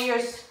a couple of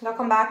years, they'll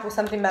come back with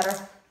something better.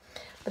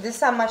 But this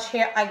is how much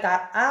hair I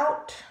got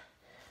out.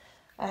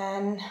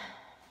 And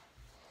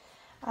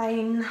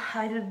I'm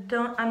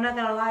not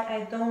gonna lie,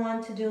 I don't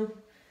want to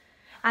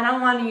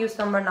use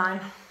number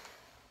 9.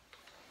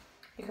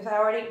 Because I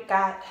already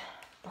got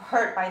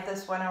hurt by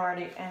this one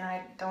already, and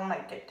I don't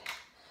like it.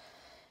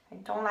 I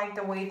don't like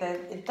the way that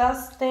it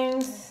does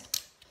things.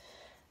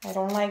 I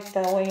don't like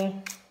the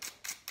way,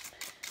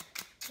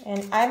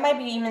 and I might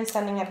be even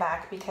sending it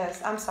back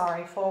because I'm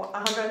sorry, for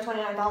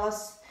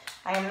 $129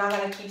 I am not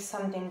going to keep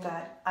something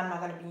that I'm not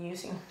going to be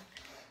using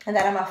and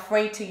that I'm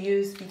afraid to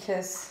use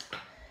because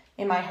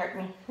it might hurt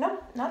me.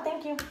 No,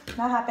 thank you,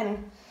 not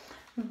happening.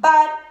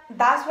 But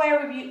that's why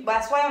I'm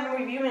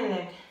reviewing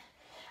it.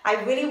 I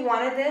really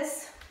wanted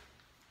this,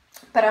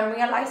 but I'm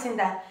realizing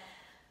that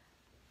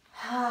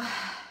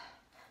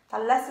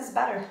less is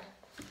better.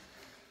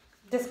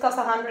 This costs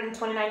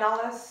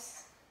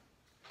 $129.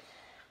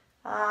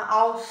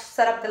 I'll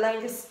set up the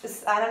link.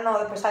 I don't know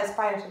the precise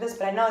price for this,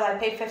 but I know that I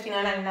paid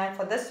 $59.99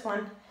 for this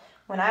one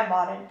when I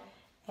bought it.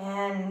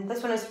 And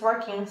this one is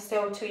working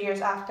still 2 years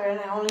after, and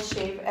I only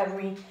shave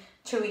every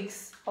 2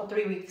 weeks or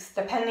 3 weeks,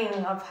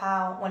 depending of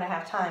when I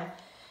have time.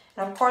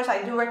 And of course,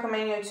 I do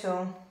recommend you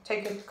to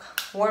take a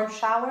warm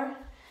shower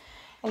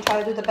and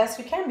try to do the best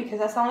you can, because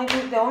that's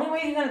the only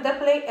way you're gonna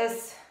depilate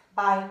is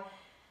by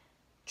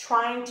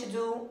trying to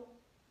do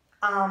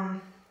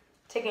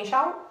taking a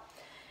shower,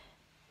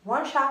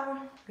 warm shower,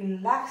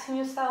 relaxing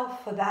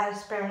yourself for that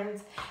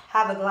experience.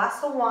 Have a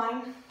glass of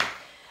wine,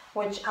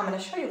 which I'm gonna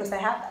show you because I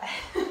have that.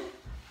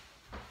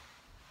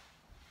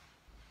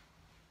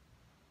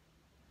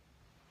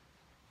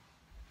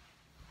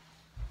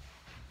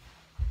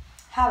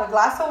 Have a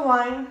glass of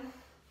wine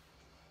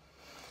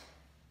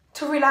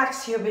to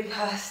relax you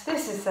because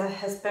this is an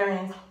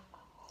experience.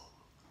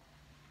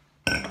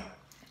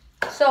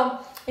 So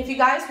if you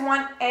guys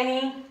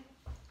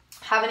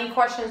have any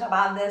questions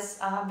about this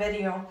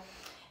video,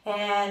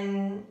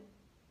 and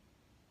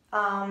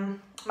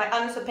my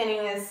honest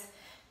opinion is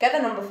get the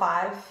number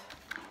 5.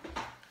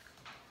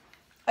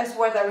 It's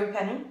worth every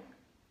penny.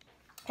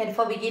 And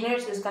for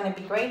beginners, it's gonna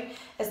be great.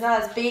 It's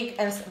not as big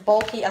and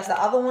bulky as the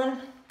other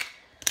one.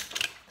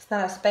 It's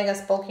not as big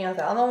as bulky as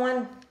the other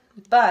one,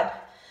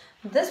 but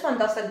this one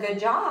does a good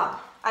job.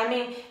 I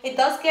mean, it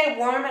does get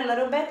warm a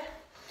little bit.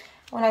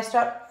 When I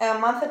start, a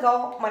month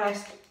ago,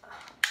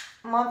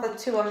 a month or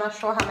two, I'm not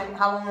sure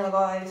how long ago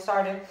I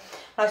started.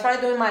 When I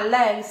started doing my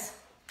legs,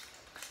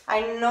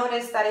 I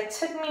noticed that it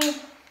took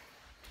me,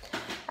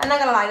 I'm not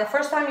gonna lie, the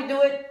first time you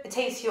do it, it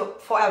takes you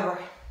forever.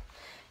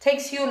 It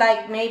takes you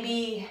like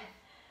maybe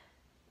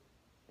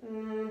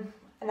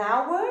an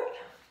hour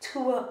to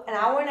an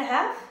hour and a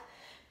half,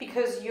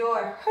 because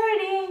you're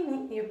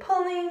hurting, you're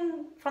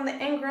pulling from the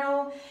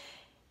ingrown,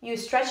 you're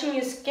stretching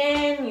your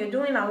skin, you're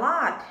doing a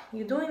lot.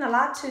 You're doing a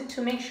lot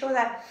to make sure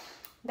that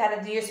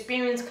the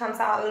experience comes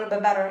out a little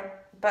bit better,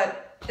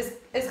 but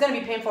it's gonna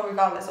be painful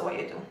regardless of what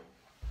you do.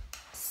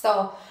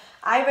 So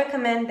I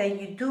recommend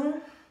that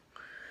you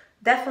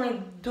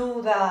definitely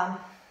do the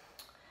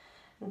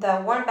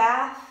warm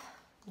bath,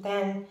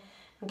 then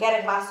get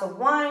a glass of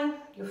wine,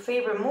 your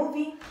favorite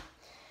movie,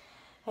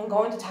 and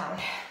go into town.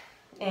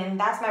 And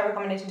that's my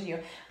recommendation to you.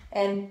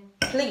 And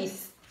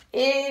please,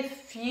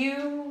 if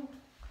you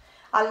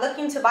are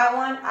looking to buy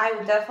one, I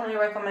would definitely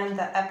recommend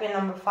the Epi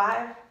number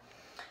 5.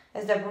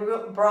 It's the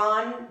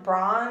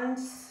Braun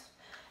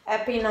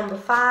Epi number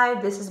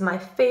 5. This is my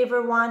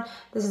favorite one.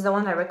 This is the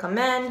one I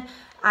recommend.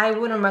 I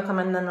wouldn't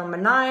recommend the number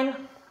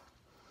 9.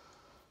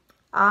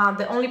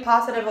 The only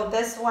positive of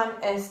this one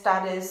is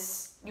that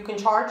you can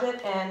charge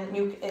it and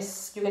you can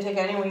take it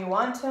anywhere you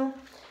want to,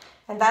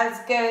 and that is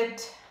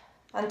good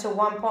until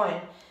one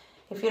point.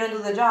 If you don't do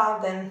the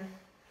job, then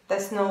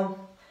there's no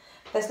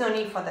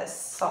need for this.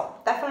 So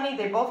definitely,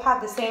 they both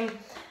have the same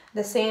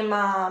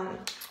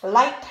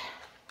light.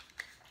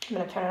 I'm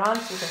gonna turn it on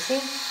so you can see.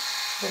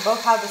 They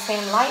both have the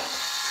same light.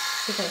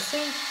 You can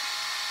see.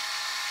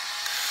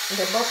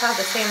 They both have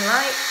the same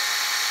light.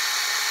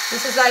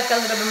 This is like a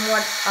little bit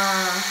more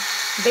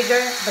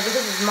bigger, but this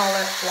is a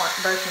smaller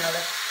version of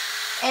it.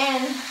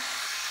 And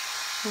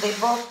they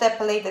both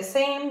depilate the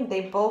same.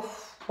 They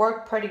both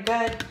work pretty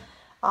good.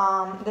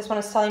 This one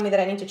is telling me that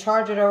I need to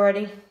charge it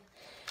already.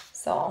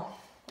 So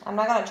I'm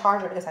not gonna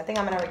charge it because I think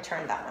I'm gonna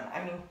return that one.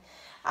 I mean,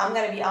 I'm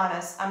gonna be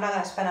honest, I'm not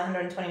gonna spend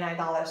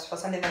 $129 for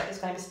something that is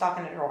gonna be stuck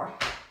in a drawer.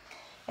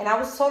 And I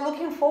was so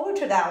looking forward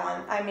to that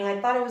one. I mean, I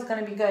thought it was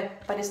gonna be good,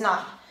 but it's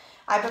not.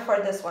 I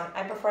prefer this one.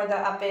 I prefer the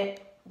Epi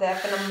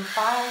number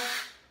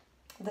 5,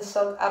 the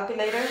Silk-epil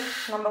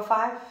number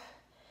 5.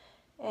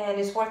 And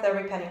it's worth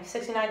every penny,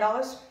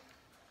 $69.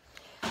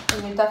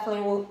 And you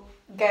definitely will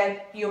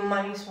get your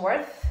money's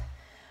worth.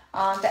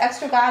 The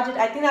extra gadget,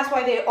 I think that's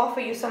why they offer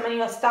you so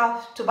many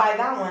stuff to buy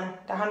that one,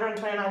 the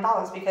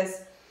 $129,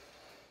 because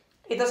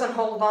it doesn't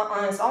hold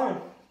on its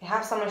own. It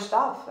has so much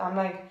stuff. I'm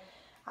like,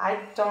 I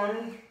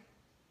don't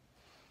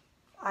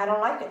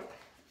like it.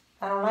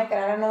 I don't like it.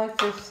 I don't know if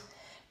it's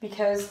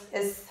because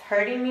it's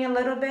hurting me a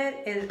little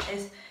bit.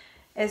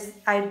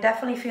 I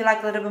definitely feel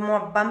like a little bit more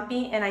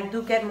bumpy, and I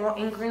do get more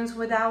ingrowns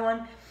with that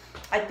one.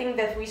 I think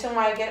the reason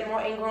why I get more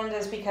ingrowns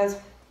is because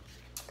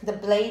the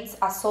blades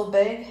are so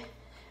big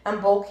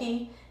and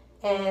bulky,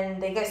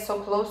 and they get so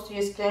close to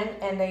your skin,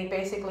 and they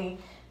basically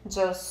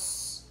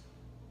just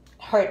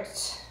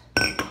hurt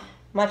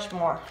much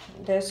more.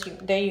 There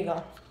you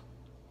go.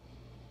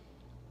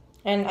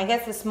 And I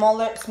guess the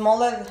smaller, it's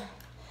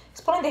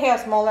pulling the hair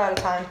smaller at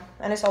a time,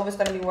 and it's always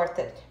gonna be worth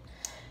it.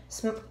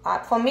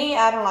 For me,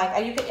 I don't like.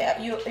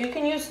 You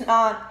can use.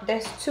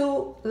 There's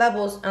 2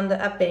 levels on the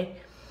Epi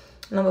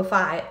number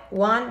 5.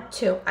 1,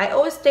 2. I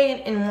always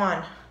stay in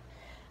 1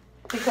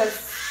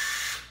 because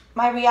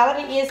my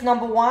reality is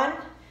number 1.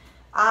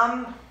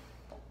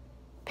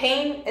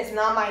 Pain is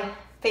not my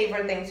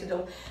favorite thing to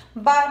do,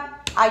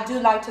 but I do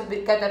like to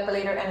get the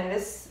epilator, and it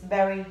is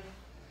very,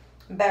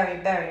 very,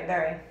 very,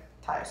 very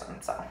tiresome.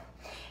 So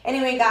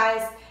anyway,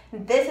 guys,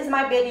 this is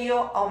my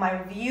video on my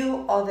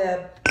review of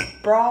the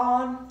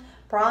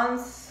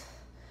Braun's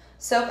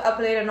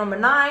Silk-epil number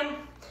 9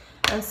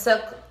 and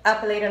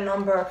Silk-epil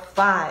number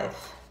 5.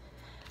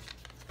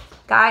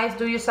 Guys,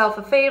 do yourself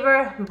a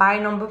favor, buy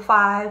number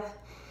 5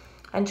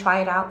 and try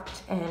it out,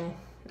 and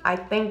I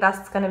think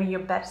that's gonna be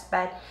your best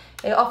bet.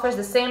 It offers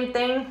the same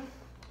thing.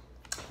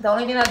 The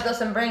only thing that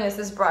doesn't bring is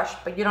this brush,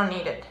 but you don't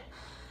need it.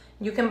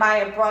 You can buy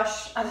a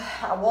brush at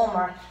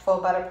Walmart for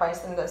a better price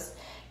than this.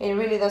 It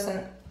really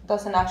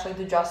doesn't actually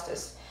do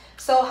justice.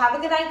 So have a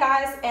good night,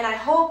 guys, and I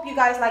hope you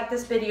guys like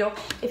this video.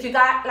 If you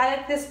guys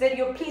like this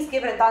video, please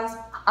give it a thumbs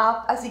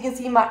up. As you can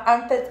see, my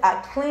armpits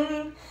are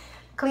clean,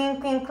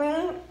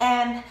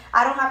 and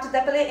I don't have to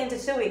depilate into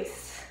 2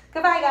 weeks.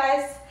 Goodbye,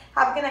 guys.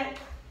 Have a good night.